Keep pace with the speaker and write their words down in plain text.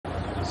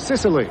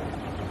Sicily,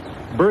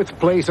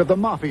 birthplace of the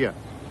mafia,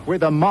 where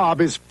the mob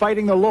is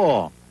fighting the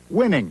law,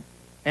 winning,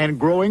 and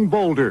growing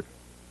bolder.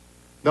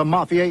 The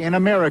mafia in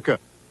America,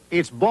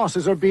 its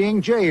bosses are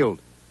being jailed.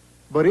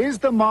 But is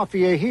the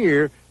mafia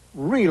here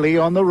really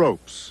on the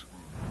ropes?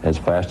 As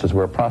fast as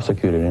we're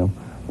prosecuting them,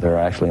 they're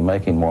actually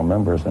making more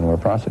members than we're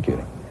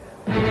prosecuting.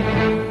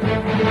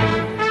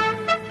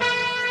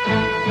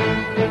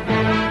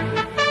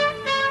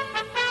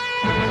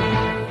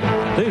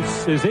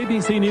 This is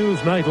ABC News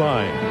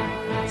Nightline.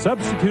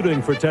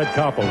 Substituting for Ted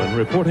Koppel and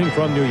reporting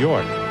from New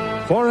York,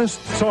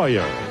 Forrest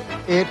Sawyer.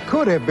 It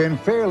could have been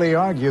fairly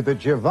argued that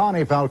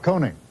Giovanni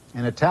Falcone,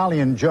 an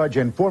Italian judge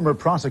and former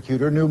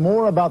prosecutor, knew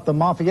more about the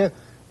mafia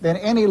than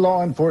any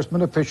law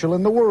enforcement official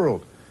in the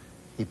world.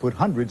 He put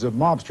hundreds of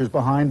mobsters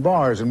behind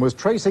bars and was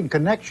tracing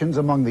connections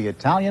among the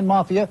Italian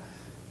mafia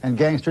and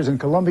gangsters in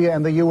Colombia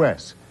and the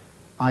U.S.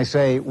 I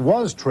say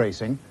was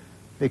tracing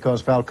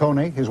because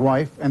Falcone, his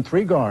wife, and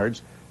 3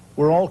 guards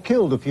were all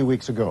killed a few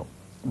weeks ago,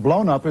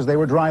 blown up as they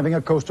were driving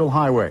a coastal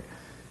highway.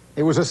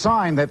 It was a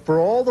sign that for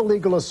all the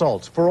legal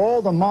assaults, for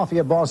all the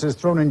mafia bosses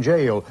thrown in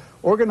jail,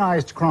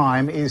 organized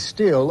crime is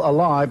still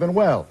alive and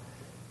well.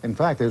 In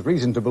fact, there's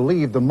reason to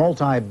believe the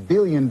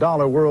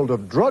multi-billion-dollar world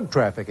of drug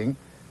trafficking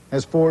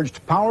has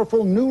forged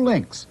powerful new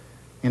links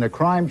in a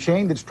crime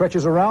chain that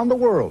stretches around the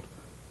world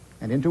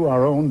and into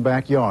our own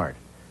backyard.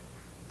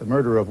 The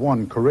murder of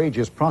one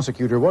courageous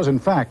prosecutor was, in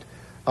fact,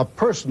 a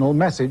personal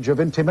message of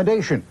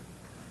intimidation.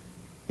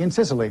 In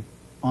Sicily,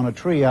 on a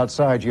tree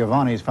outside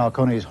Giovanni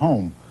Falcone's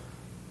home,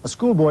 a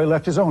schoolboy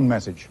left his own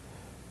message.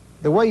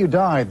 "The way you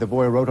died," the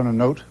boy wrote on a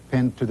note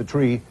pinned to the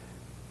tree,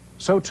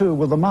 "so too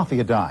will the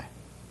mafia die."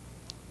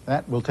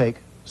 That will take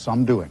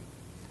some doing.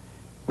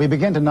 We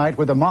begin tonight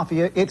where the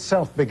mafia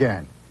itself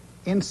began,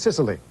 in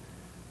Sicily,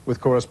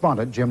 with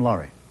correspondent Jim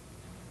Laurie.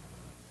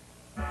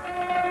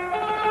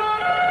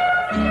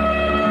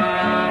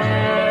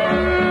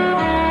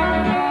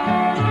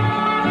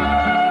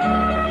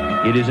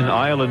 It is an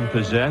island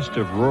possessed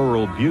of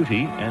rural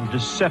beauty and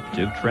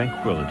deceptive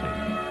tranquility.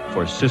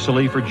 For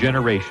Sicily, for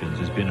generations,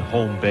 has been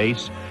home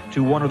base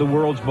to one of the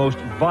world's most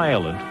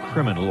violent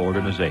criminal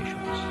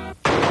organizations.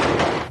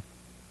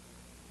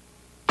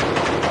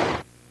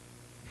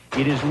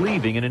 It is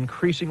leaving an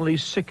increasingly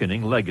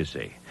sickening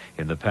legacy.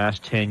 In the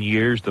past 10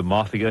 years, the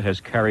mafia has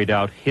carried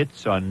out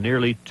hits on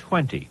nearly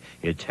 20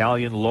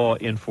 Italian law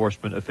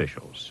enforcement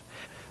officials.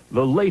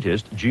 The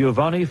latest,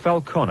 Giovanni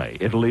Falcone,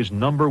 Italy's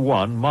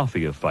 #1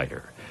 mafia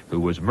fighter, who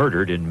was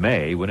murdered in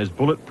May when his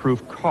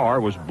bulletproof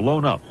car was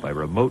blown up by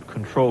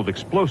remote-controlled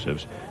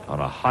explosives on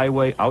a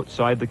highway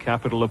outside the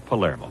capital of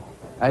Palermo.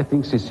 I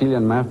think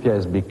Sicilian mafia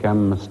has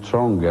become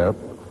stronger,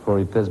 for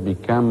it has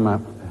become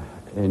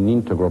an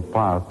integral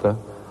part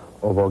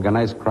of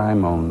organized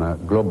crime on a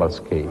global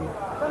scale.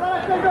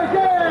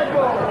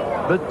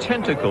 The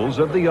tentacles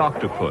of the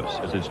octopus,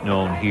 as it's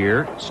known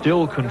here,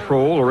 still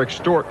control or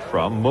extort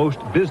from most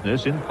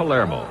business in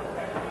Palermo.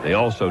 They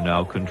also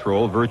now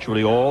control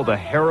virtually all the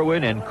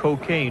heroin and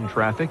cocaine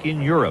traffic in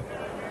Europe.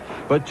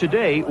 But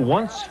today,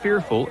 once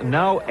fearful,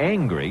 now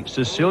angry,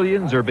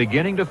 Sicilians are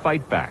beginning to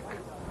fight back.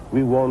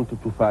 We want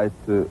to fight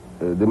the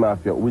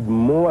mafia with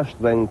more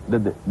strength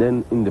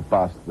than in the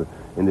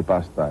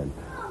past time.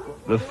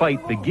 The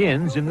fight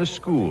begins in the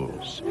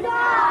schools.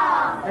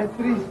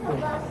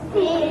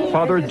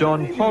 Father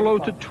Don Polo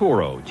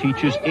Tuturo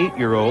teaches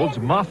 8-year-olds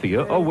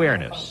mafia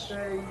awareness.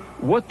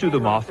 What do the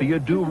mafia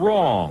do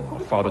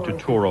wrong? Father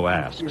Tuturo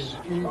asks.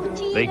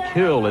 They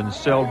kill and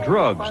sell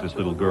drugs, this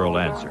little girl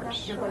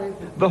answers.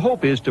 The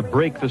hope is to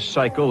break the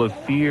cycle of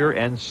fear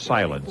and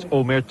silence,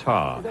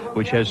 omertà,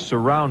 which has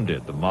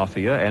surrounded the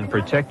mafia and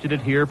protected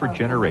it here for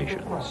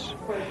generations.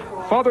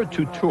 Father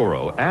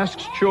Tuturo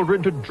asks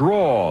children to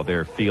draw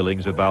their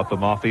feelings about the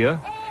mafia,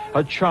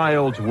 a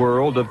child's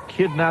world of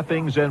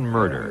kidnappings and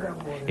murder.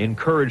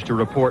 Encouraged to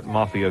report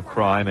mafia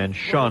crime and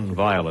shun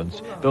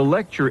violence, the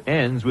lecture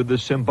ends with the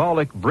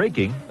symbolic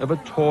breaking of a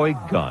toy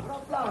gun.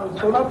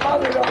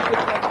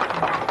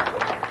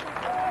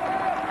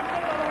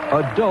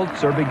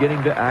 Adults are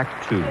beginning to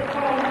act too.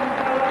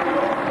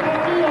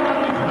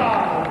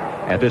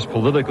 At this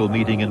political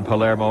meeting in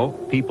Palermo,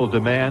 people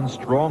demand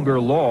stronger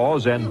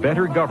laws and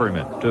better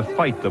government to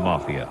fight the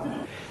mafia.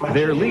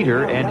 Their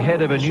leader and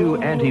head of a new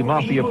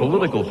anti-mafia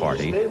political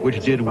party, which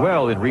did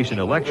well in recent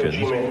elections,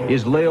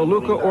 is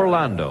Leoluca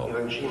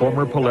Orlando,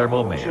 former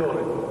Palermo mayor.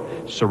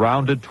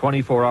 Surrounded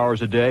 24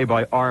 hours a day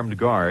by armed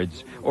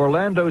guards,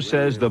 Orlando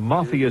says the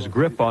mafia's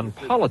grip on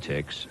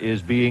politics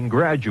is being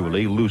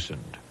gradually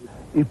loosened.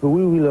 If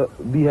we will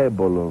be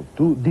able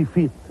to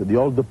defeat the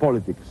old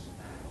politics,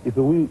 if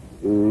we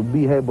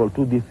be able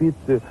to defeat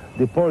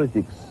the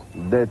politics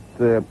that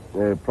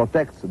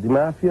protects the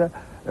mafia,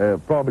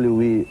 probably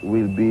we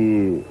will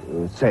be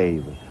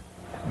saved.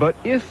 But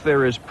if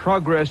there is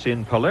progress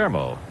in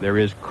Palermo, there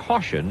is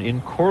caution in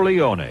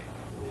Corleone.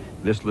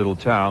 This little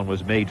town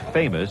was made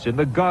famous in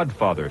the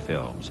Godfather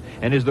films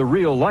and is the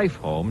real-life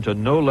home to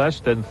no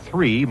less than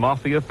 3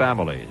 mafia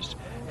families.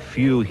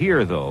 Few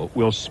here, though,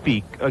 will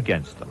speak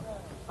against them.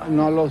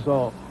 Non lo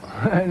so.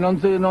 I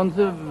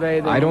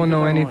don't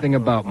know anything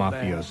about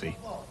mafiosi.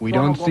 We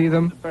don't see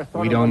them,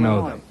 we don't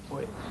know them.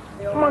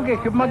 What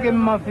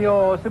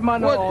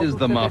is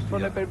the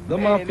mafia? The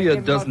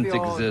mafia doesn't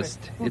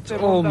exist. It's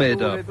all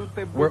made up.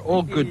 We're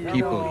all good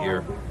people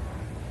here.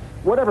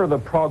 Whatever the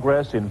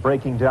progress in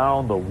breaking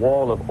down the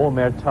wall of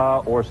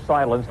omertà or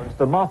silence,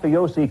 the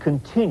mafiosi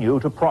continue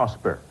to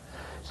prosper.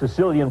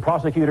 Sicilian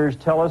prosecutors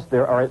tell us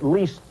there are at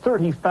least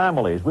 30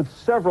 families with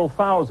several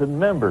thousand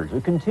members who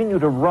continue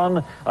to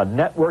run a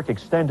network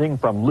extending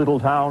from little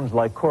towns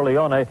like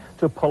Corleone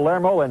to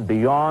Palermo and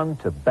beyond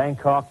to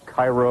Bangkok,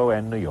 Cairo,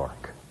 and New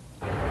York.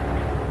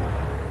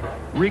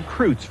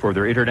 Recruits for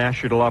their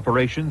international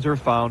operations are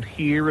found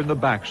here in the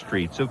back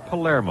streets of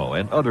Palermo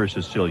and other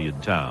Sicilian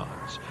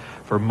towns.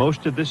 For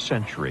most of this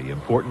century,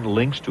 important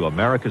links to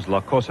America's La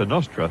Cosa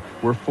Nostra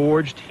were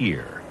forged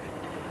here.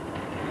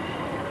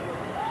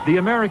 The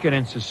American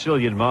and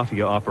Sicilian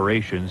mafia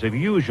operations have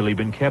usually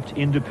been kept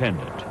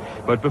independent.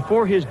 But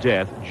before his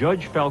death,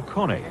 Judge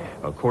Falcone,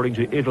 according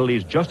to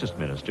Italy's justice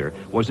minister,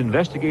 was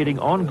investigating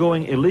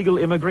ongoing illegal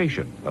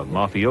immigration of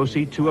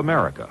mafiosi to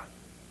America.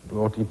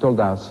 What he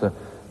told us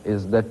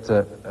is that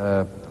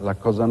La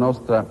Cosa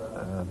Nostra,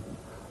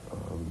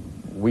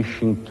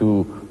 wishing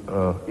to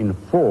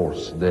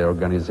enforce their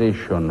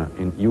organization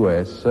in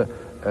U.S.,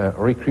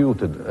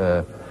 recruited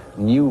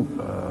new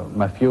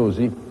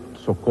mafiosi,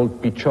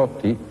 so-called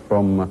picciotti,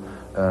 from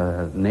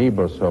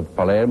neighbors of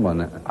Palermo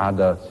and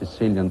other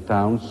Sicilian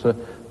towns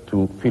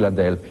to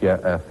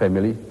Philadelphia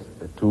family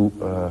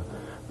to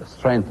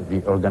strengthen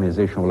the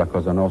organization of La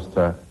Cosa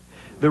Nostra.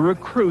 The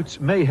recruits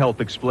may help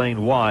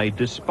explain why,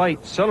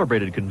 despite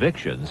celebrated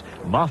convictions,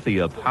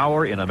 mafia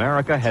power in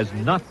America has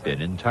not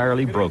been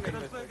entirely broken.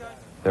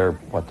 They're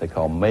what they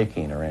call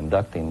making or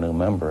inducting new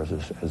members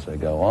as they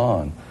go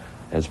on.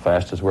 As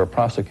fast as we're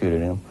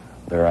prosecuting them,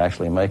 they're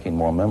actually making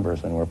more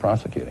members than we're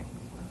prosecuting.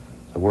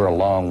 So we're a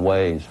long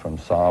ways from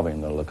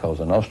solving the La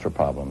Cosa Nostra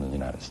problem in the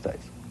United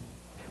States.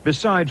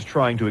 Besides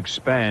trying to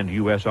expand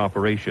U.S.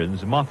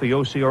 operations,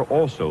 mafiosi are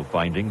also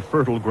finding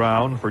fertile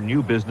ground for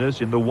new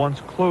business in the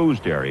once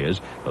closed areas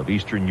of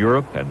Eastern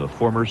Europe and the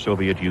former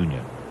Soviet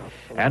Union.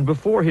 And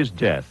before his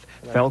death,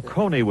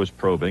 Falcone was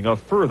probing a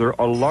further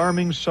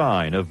alarming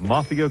sign of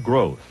mafia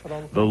growth,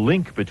 the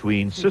link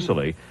between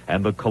Sicily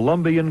and the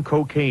Colombian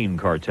cocaine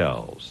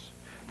cartels.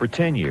 For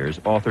 10 years,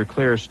 author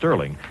Claire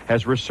Sterling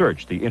has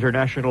researched the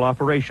international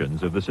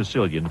operations of the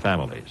Sicilian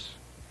families.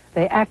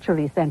 They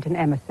actually sent an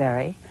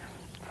emissary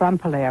from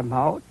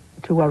Palermo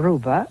to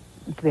Aruba,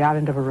 to the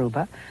island of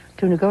Aruba,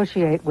 to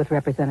negotiate with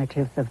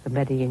representatives of the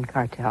Medellin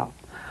cartel,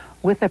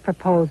 with a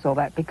proposal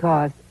that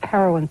because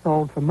heroin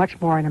sold for much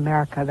more in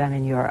America than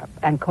in Europe,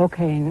 and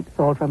cocaine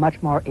sold for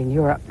much more in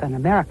Europe than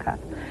America,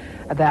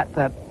 that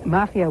the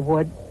mafia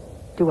would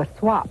do a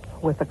swap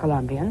with the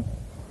Colombians.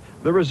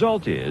 The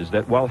result is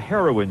that while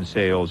heroin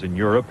sales in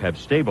Europe have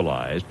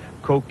stabilized,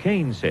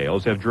 cocaine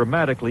sales have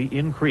dramatically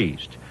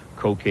increased.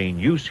 Cocaine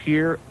use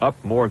here up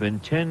more than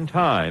 10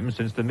 times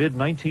since the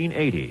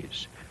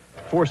mid-1980s.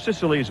 For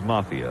Sicily's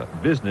mafia,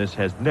 business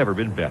has never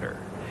been better.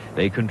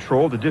 They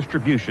control the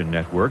distribution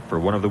network for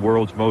one of the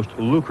world's most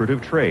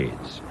lucrative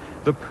trades.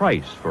 The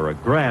price for a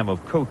gram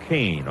of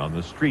cocaine on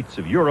the streets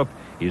of Europe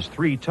is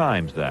 3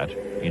 times that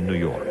in New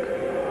York.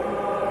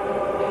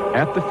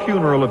 At the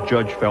funeral of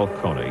Judge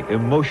Falcone,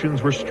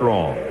 emotions were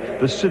strong.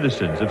 The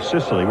citizens of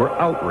Sicily were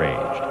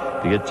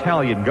outraged. The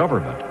Italian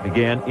government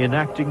began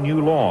enacting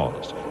new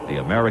laws. The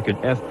American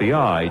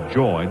FBI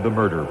joined the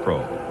murder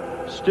probe.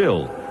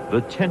 Still,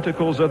 the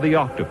tentacles of the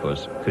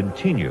octopus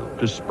continue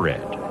to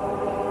spread.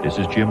 This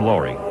is Jim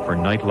Laurie for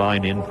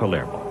Nightline in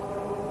Palermo.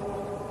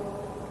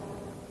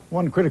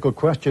 One critical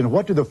question: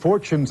 what do the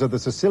fortunes of the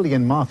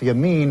Sicilian mafia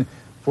mean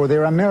for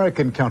their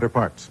American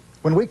counterparts?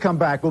 When we come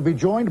back, we'll be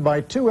joined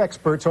by 2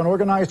 experts on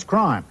organized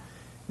crime,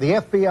 the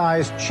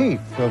FBI's chief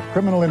of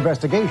criminal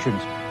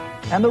investigations,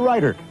 and the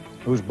writer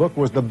whose book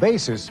was the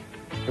basis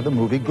for the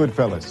movie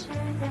Goodfellas.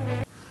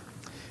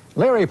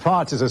 Larry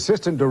Potts is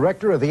assistant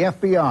director of the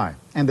FBI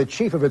and the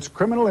chief of its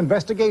criminal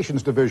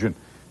investigations division,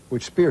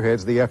 which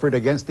spearheads the effort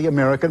against the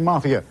American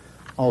mafia,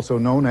 also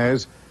known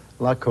as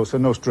La Cosa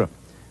Nostra.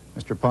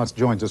 Mr. Potts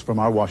joins us from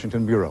our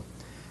Washington bureau.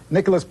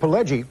 Nicholas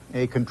Pileggi,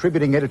 a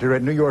contributing editor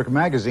at New York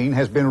Magazine,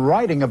 has been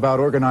writing about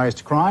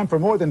organized crime for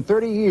more than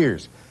 30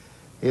 years.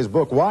 His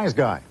book, Wise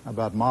Guy,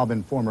 about mob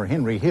informer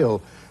Henry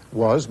Hill,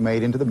 was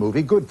made into the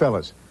movie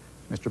Goodfellas.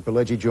 Mr.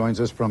 Pileggi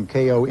joins us from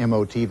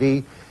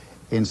KOMO-TV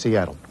in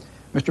Seattle.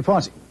 Mr.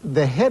 Potts,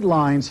 the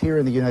headlines here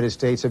in the United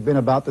States have been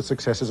about the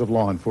successes of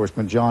law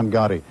enforcement. John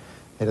Gotti,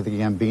 head of the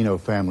Gambino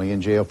family,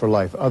 in jail for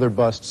life. Other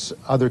busts,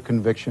 other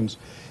convictions.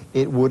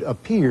 It would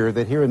appear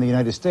that here in the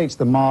United States,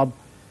 the mob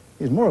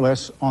is more or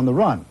less on the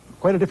run.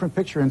 Quite a different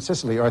picture in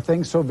Sicily. Are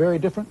things so very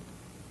different?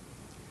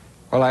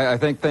 Well, I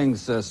think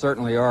things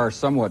certainly are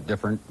somewhat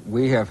different.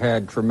 We have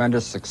had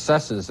tremendous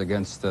successes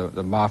against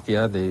the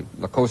mafia, the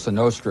La Cosa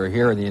Nostra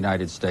here in the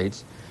United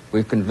States.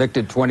 We've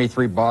convicted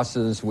 23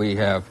 bosses. We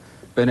have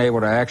been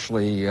able to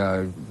actually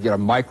get a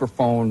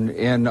microphone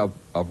in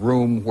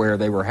room where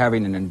they were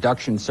having an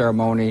induction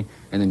ceremony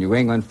in the New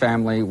England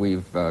family.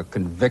 We've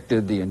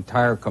convicted the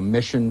entire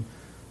commission,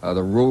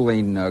 the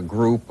ruling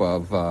group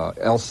of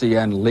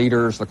LCN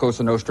leaders, La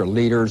Cosa Nostra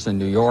leaders in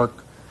New York.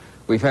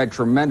 We've had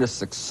tremendous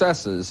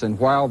successes, and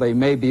while they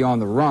may be on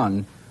the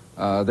run,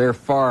 they're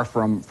far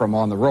from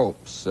on the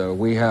ropes.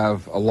 We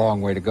have a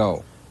long way to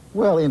go.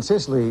 Well, in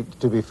Sicily,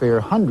 to be fair,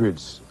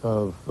 hundreds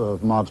of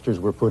mobsters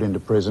were put into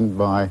prison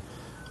by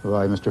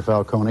Mr.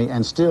 Falcone,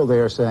 and still they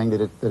are saying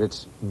that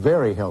it's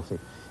very healthy.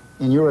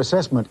 In your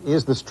assessment,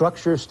 is the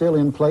structure still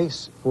in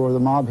place for the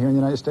mob here in the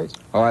United States?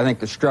 Oh, I think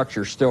the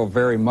structure is still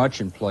very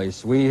much in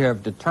place. We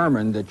have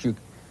determined that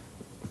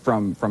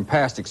from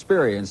past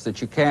experience,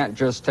 that you can't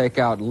just take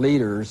out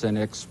leaders and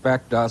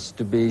expect us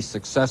to be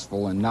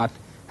successful and not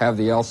have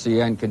the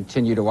LCN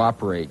continue to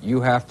operate.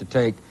 You have to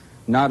take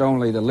not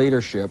only the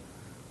leadership,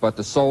 but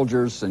the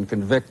soldiers and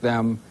convict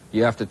them.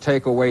 You have to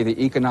take away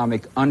the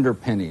economic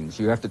underpinnings.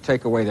 You have to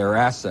take away their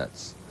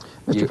assets.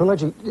 Mr.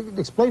 Pileggi,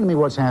 explain to me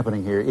what's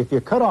happening here. If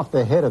you cut off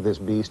the head of this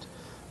beast,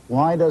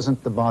 why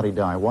doesn't the body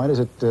die? Why is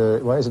it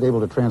able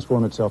to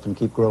transform itself and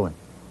keep growing?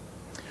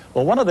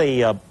 Well, one of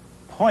the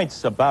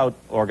points about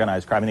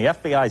organized crime, and the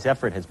FBI's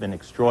effort has been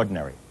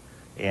extraordinary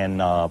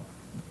in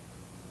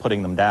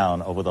putting them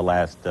down over the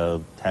last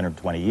 10 or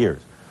 20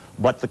 years.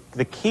 But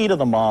the key to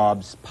the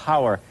mob's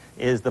power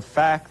is the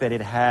fact that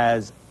it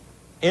has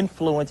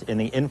influence in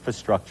the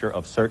infrastructure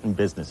of certain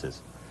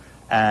businesses.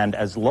 And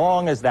as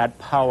long as that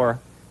power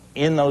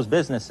in those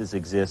businesses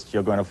exists,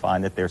 you're going to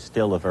find that they're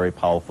still a very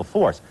powerful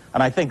force.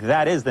 And I think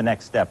that is the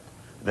next step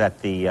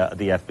that the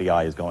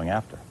FBI is going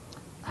after.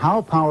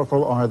 How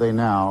powerful are they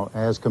now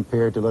as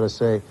compared to, let us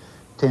say,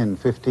 10,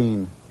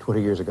 15,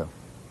 20 years ago?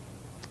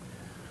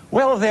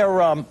 Well,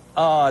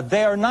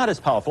 they're not as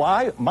powerful.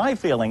 My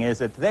feeling is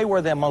that they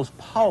were the most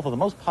powerful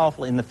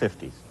in the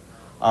 50s.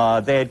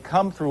 They had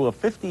come through a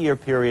 50-year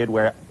period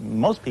where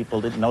most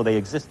people didn't know they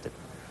existed.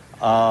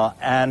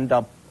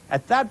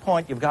 At that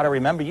point, you've got to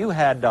remember, you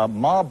had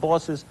mob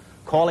bosses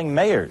calling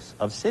mayors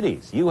of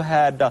cities. You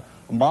had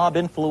mob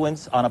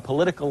influence on a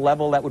political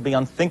level that would be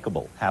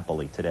unthinkable,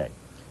 happily, today.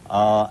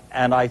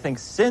 And I think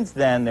since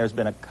then, there's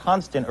been a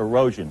constant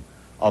erosion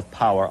of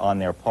power on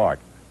their part.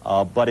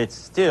 But it's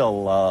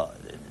still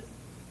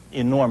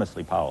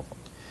enormously powerful.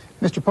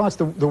 Mr. Potts,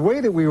 the way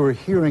that we were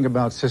hearing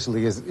about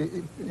Sicily is,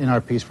 in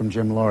our piece from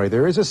Jim Laurie,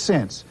 there is a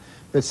sense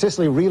that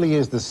Sicily really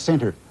is the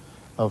center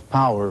of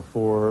power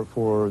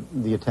for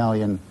the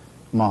Italian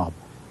mob.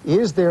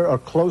 Is there a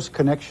close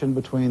connection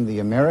between the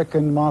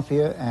American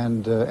mafia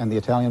and the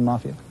Italian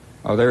mafia?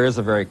 Oh, there is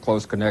a very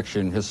close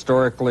connection.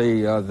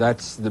 Historically,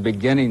 that's the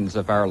beginnings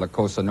of our La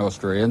Cosa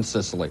Nostra in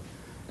Sicily.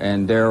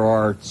 And there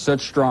are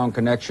such strong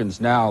connections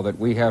now that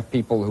we have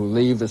people who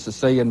leave the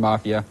Sicilian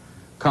mafia,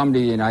 come to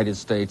the United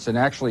States, and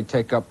actually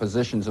take up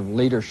positions of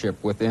leadership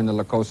within the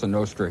La Cosa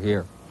Nostra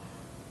here.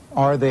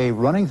 Are they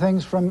running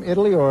things from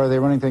Italy, or are they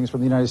running things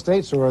from the United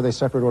States, or are they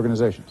separate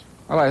organizations?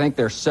 Well, I think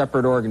they're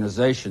separate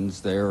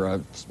organizations. They're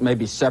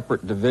maybe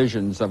separate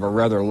divisions of a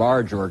rather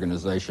large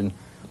organization,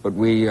 but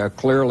we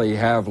clearly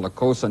have La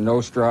Cosa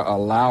Nostra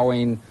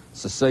allowing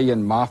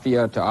Sicilian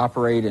mafia to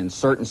operate in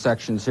certain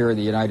sections here in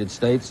the United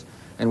States,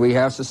 and we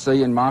have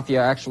Sicilian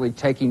mafia actually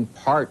taking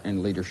part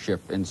in leadership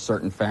in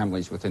certain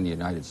families within the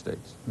United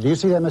States. Do you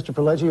see that, Mr.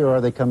 Pileggi, or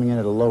are they coming in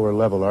at a lower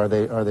level? Are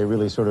they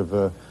really sort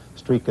of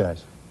street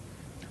guys?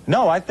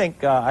 No, I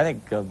think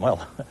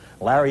well,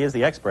 Larry is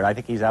the expert. I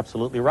think he's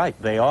absolutely right.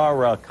 They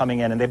are coming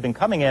in, and they've been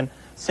coming in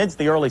since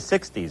the early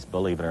 60s,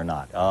 believe it or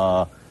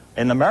not.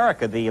 In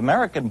America, the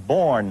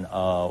American-born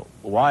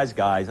wise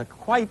guys are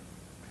quite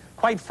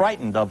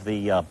frightened of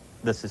the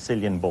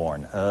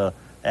Sicilian-born.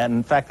 And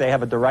in fact, they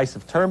have a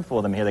derisive term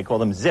for them here. They call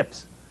them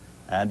zips.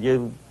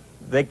 And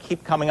they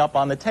keep coming up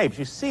on the tapes.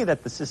 You see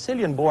that the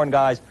Sicilian-born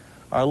guys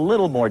are a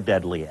little more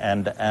deadly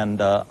and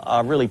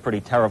are really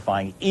pretty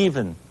terrifying,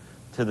 even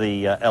to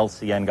the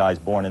LCN guys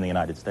born in the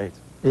United States.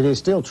 It is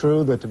still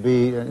true that to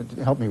be,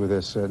 help me with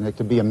this, Nick,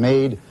 to be a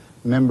made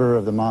member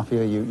of the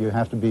mafia, you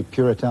have to be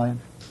pure Italian?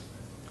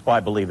 Well,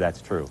 I believe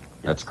that's true.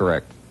 That's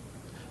correct.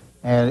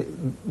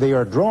 And they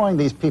are drawing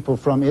these people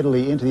from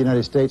Italy into the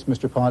United States,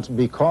 Mr. Potts,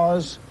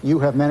 because you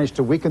have managed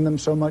to weaken them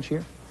so much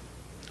here?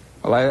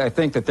 Well, I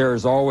think that there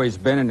has always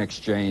been an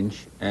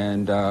exchange,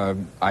 and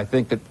I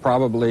think that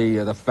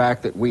probably the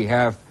fact that we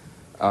have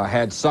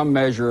had some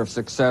measure of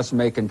success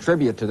may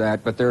contribute to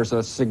that, but there's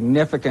a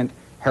significant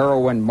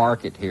heroin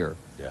market here.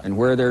 Yeah. And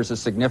where there's a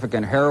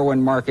significant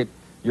heroin market,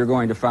 you're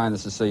going to find the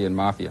Sicilian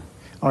mafia.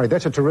 All right,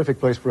 that's a terrific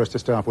place for us to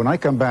stop. When I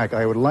come back,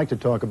 I would like to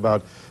talk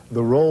about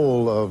the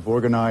role of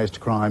organized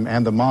crime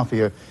and the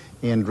mafia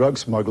in drug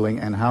smuggling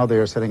and how they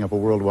are setting up a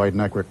worldwide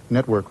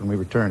network when we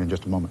return in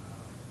just a moment.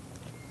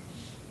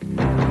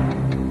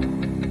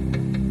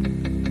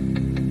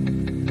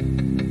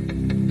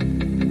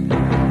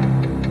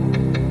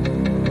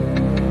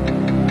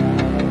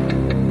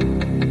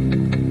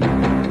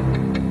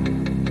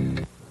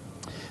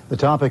 The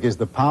topic is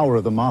the power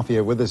of the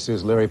mafia. With us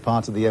is Larry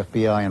Potts of the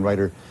FBI and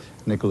writer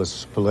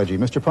Nicholas Pileggi.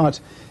 Mr.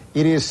 Potts,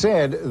 it is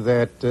said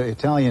that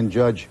Italian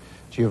Judge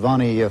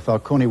Giovanni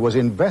Falcone was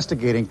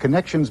investigating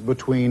connections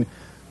between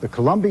the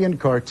Colombian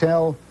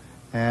cartel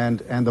and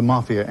the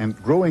mafia and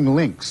growing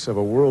links of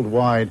a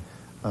worldwide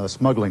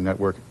smuggling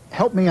network.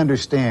 Help me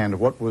understand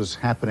what was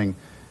happening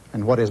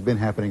and what has been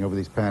happening over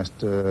these past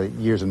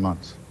years and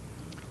months.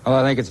 Well,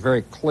 I think it's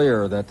very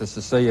clear that the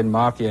Sicilian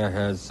Mafia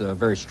has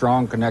very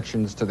strong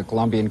connections to the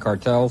Colombian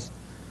cartels.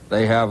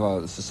 They have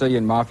the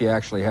Sicilian Mafia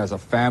actually has a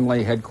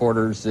family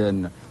headquartered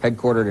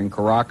in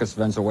Caracas,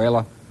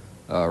 Venezuela,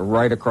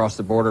 right across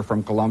the border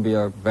from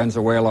Colombia.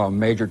 Venezuela, a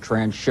major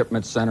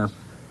transshipment center,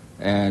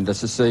 and the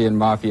Sicilian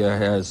Mafia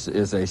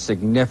is a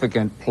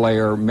significant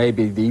player,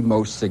 maybe the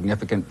most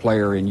significant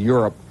player in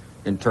Europe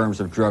in terms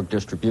of drug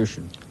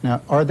distribution.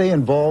 Now, are they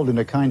involved in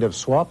a kind of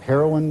swap,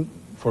 heroin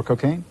for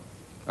cocaine?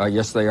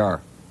 Yes, they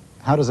are.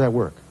 How does that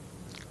work?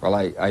 Well,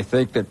 I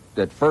think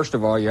that first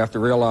of all, you have to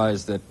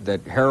realize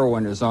that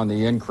heroin is on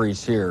the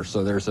increase here.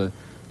 So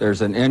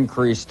there's an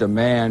increased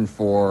demand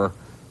for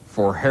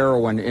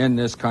heroin in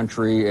this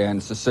country,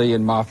 and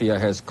Sicilian Mafia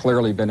has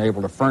clearly been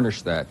able to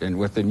furnish that. And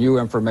with the new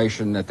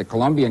information that the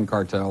Colombian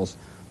cartels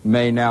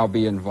may now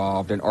be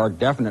involved and are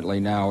definitely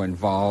now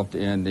involved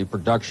in the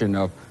production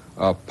of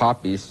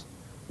poppies,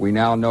 we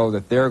now know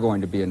that they're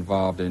going to be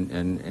involved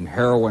in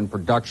heroin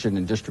production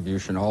and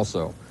distribution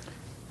also.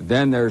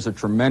 Then there's a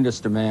tremendous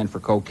demand for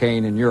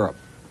cocaine in Europe.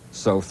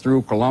 So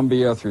through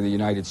Colombia, through the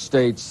United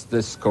States,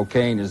 this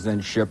cocaine is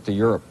then shipped to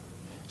Europe.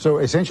 So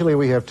essentially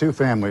we have two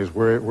families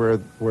where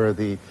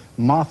the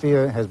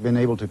mafia has been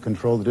able to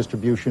control the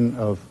distribution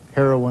of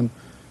heroin,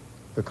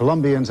 the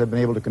Colombians have been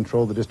able to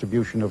control the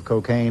distribution of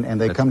cocaine, and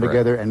they That's come correct.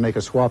 together and make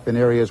a swap in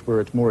areas where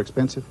it's more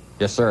expensive?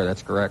 Yes, sir,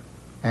 that's correct.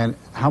 And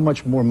how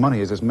much more money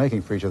is this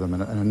making for each of them?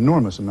 An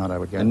enormous amount, I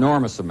would guess.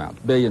 Enormous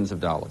amount, billions of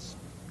dollars.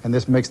 And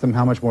this makes them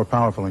how much more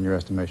powerful in your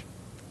estimation?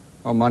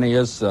 Well, money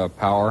is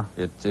power.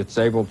 It's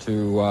able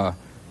to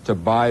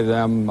buy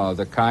them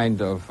the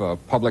kind of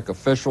public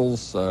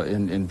officials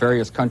in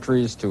various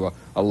countries, to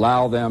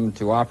allow them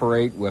to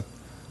operate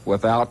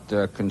without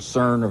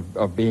concern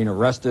of being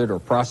arrested or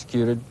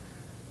prosecuted.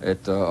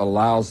 It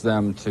allows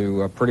them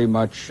to pretty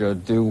much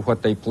do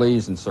what they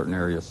please in certain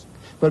areas.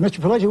 But,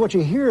 Mr. Pileggi, what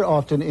you hear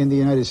often in the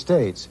United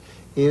States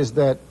is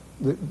that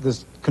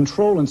this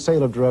control and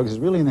sale of drugs is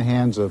really in the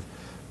hands of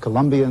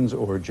Colombians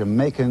or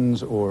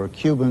Jamaicans or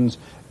Cubans,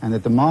 and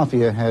that the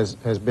mafia has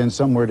been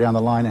somewhere down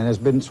the line and has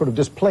been sort of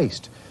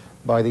displaced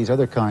by these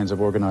other kinds of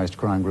organized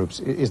crime groups.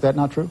 Is that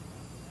not true?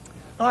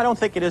 No, I don't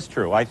think it is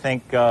true. I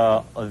think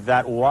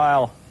that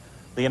while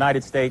the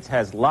United States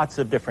has lots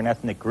of different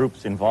ethnic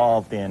groups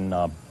involved in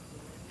the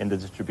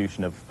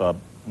distribution of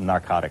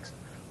narcotics,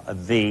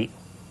 the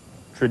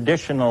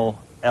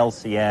traditional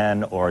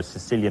LCN or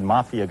Sicilian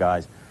Mafia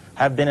guys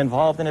have been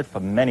involved in it for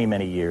many,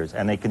 many years,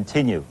 and they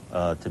continue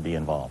to be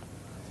involved.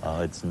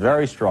 It's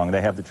very strong.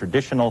 They have the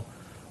traditional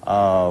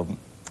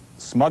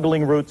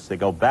smuggling routes. They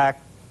go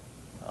back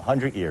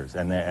 100 years,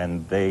 and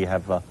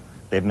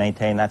they've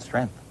maintained that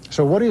strength.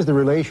 So what is the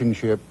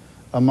relationship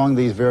among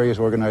these various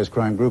organized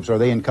crime groups? Are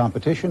they in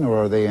competition,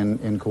 or are they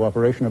in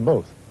cooperation, or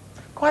both?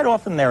 Quite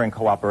often they're in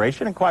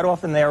cooperation, and quite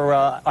often they're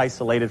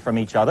isolated from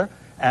each other,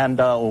 and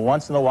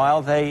once in a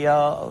while they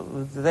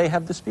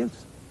have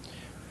disputes.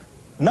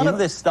 None of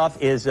this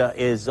stuff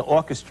is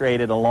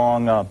orchestrated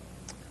along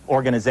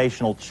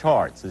organizational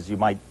charts, as you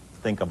might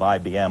think of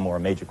IBM or a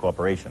major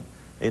corporation.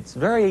 It's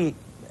very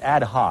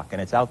ad hoc,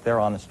 and it's out there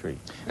on the street.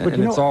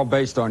 And it's all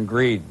based on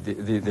greed,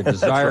 the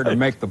desire to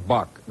make the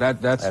buck.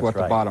 That's what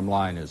the bottom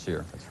line is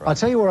here. That's right. I'll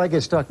tell you where I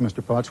get stuck,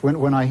 Mr. Potts,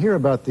 when I hear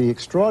about the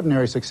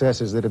extraordinary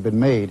successes that have been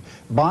made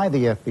by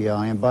the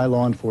FBI and by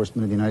law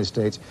enforcement in the United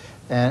States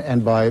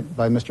and by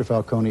Mr.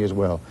 Falcone as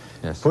well,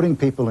 putting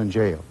people in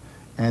jail.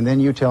 And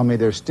then you tell me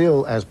they're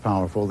still as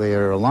powerful. They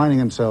are aligning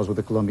themselves with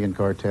the Colombian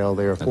cartel.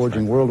 They are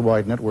forging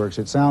worldwide networks.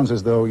 It sounds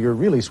as though you're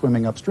really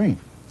swimming upstream.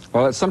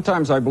 Well,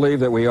 sometimes I believe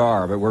that we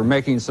are, but we're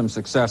making some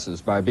successes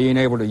by being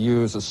able to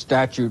use a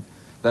statute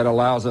that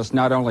allows us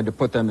not only to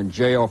put them in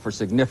jail for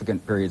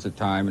significant periods of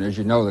time, and as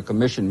you know, the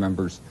commission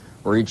members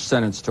were each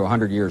sentenced to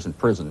 100 years in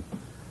prison.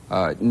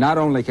 Not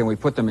only can we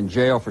put them in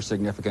jail for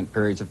significant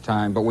periods of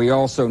time, but we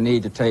also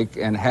need to take,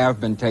 and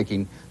have been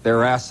taking,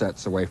 their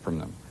assets away from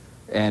them,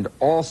 and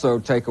also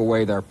take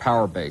away their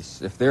power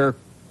base. If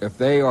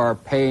they are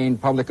paying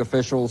public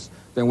officials,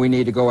 then we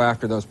need to go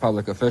after those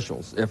public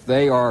officials. If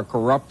they are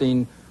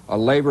corrupting a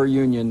labor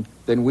union,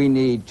 then we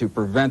need to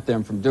prevent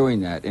them from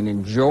doing that and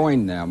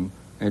enjoin them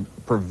and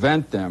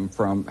prevent them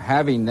from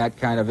having that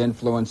kind of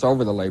influence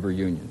over the labor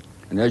union.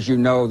 And as you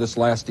know, this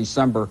last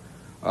December,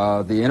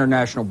 the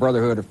International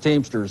Brotherhood of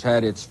Teamsters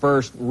had its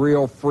first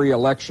real free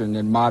election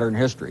in modern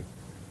history,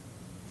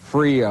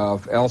 free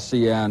of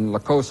LCN, La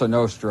Cosa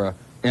Nostra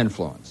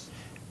influence.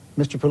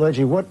 Mr.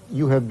 Pileggi, what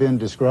you have been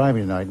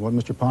describing tonight, what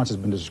Mr. Ponce has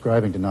been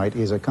describing tonight,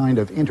 is a kind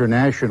of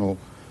international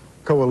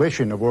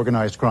coalition of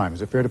organized crime.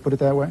 Is it fair to put it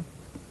that way?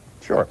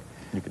 Sure,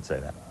 you could say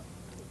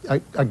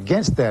that.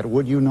 Against that,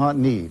 would you not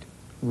need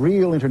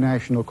real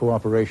international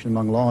cooperation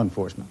among law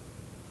enforcement?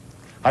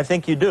 I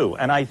think you do,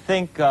 and I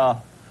think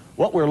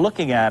What we're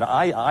looking at,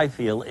 I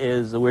feel,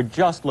 is we're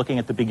just looking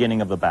at the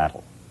beginning of the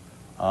battle.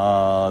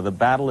 The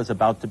battle is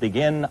about to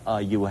begin.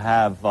 You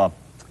have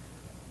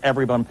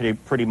everyone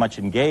pretty much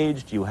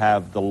engaged. You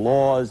have the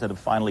laws that have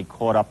finally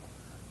caught up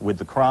with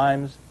the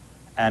crimes,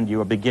 and you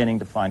are beginning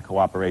to find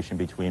cooperation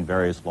between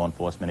various law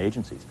enforcement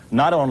agencies,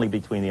 not only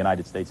between the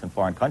United States and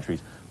foreign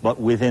countries, but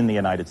within the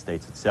United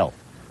States itself.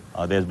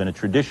 There's been a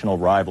traditional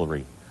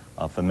rivalry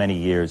for many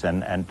years,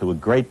 and to a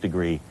great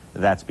degree,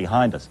 that's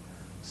behind us.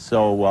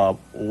 So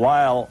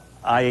while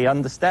I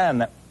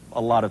understand that a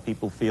lot of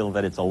people feel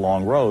that it's a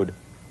long road,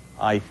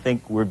 I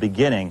think we're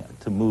beginning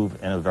to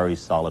move in a very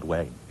solid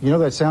way. You know,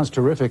 that sounds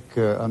terrific,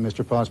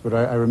 Mr. Potts, but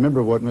I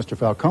remember what Mr.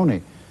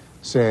 Falcone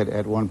said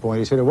at one point.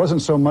 He said it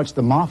wasn't so much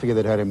the mafia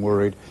that had him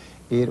worried,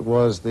 it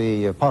was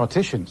the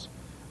politicians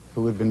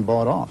who had been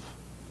bought off.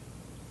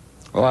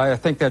 Well, I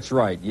think that's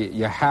right.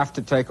 You have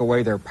to take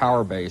away their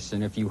power base,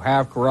 and if you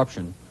have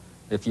corruption,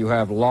 if you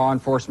have law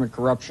enforcement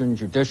corruption,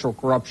 judicial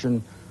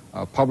corruption,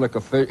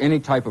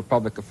 any type of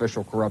public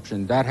official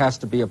corruption, that has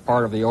to be a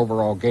part of the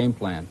overall game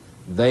plan.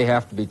 They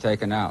have to be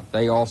taken out.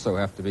 They also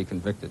have to be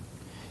convicted.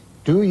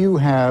 Do you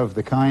have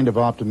the kind of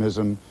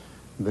optimism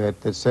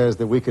that says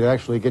that we could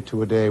actually get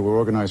to a day where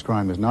organized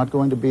crime is not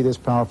going to be this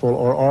powerful,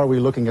 or are we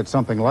looking at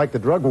something like the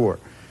drug war,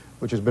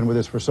 which has been with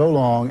us for so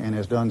long and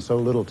has done so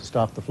little to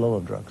stop the flow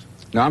of drugs?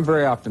 No, I'm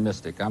very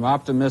optimistic. I'm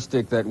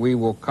optimistic that we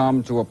will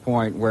come to a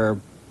point where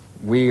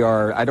we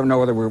are, I don't know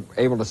whether we're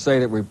able to say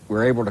that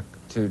we're able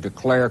to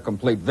declare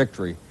complete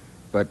victory,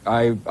 but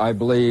I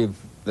believe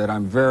that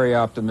I'm very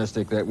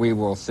optimistic that we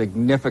will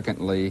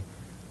significantly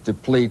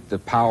deplete the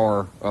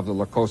power of the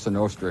La Cosa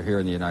Nostra here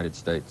in the United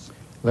States.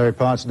 Larry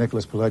Potts,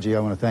 Nicholas Pileggi, I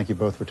want to thank you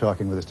both for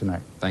talking with us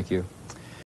tonight. Thank you.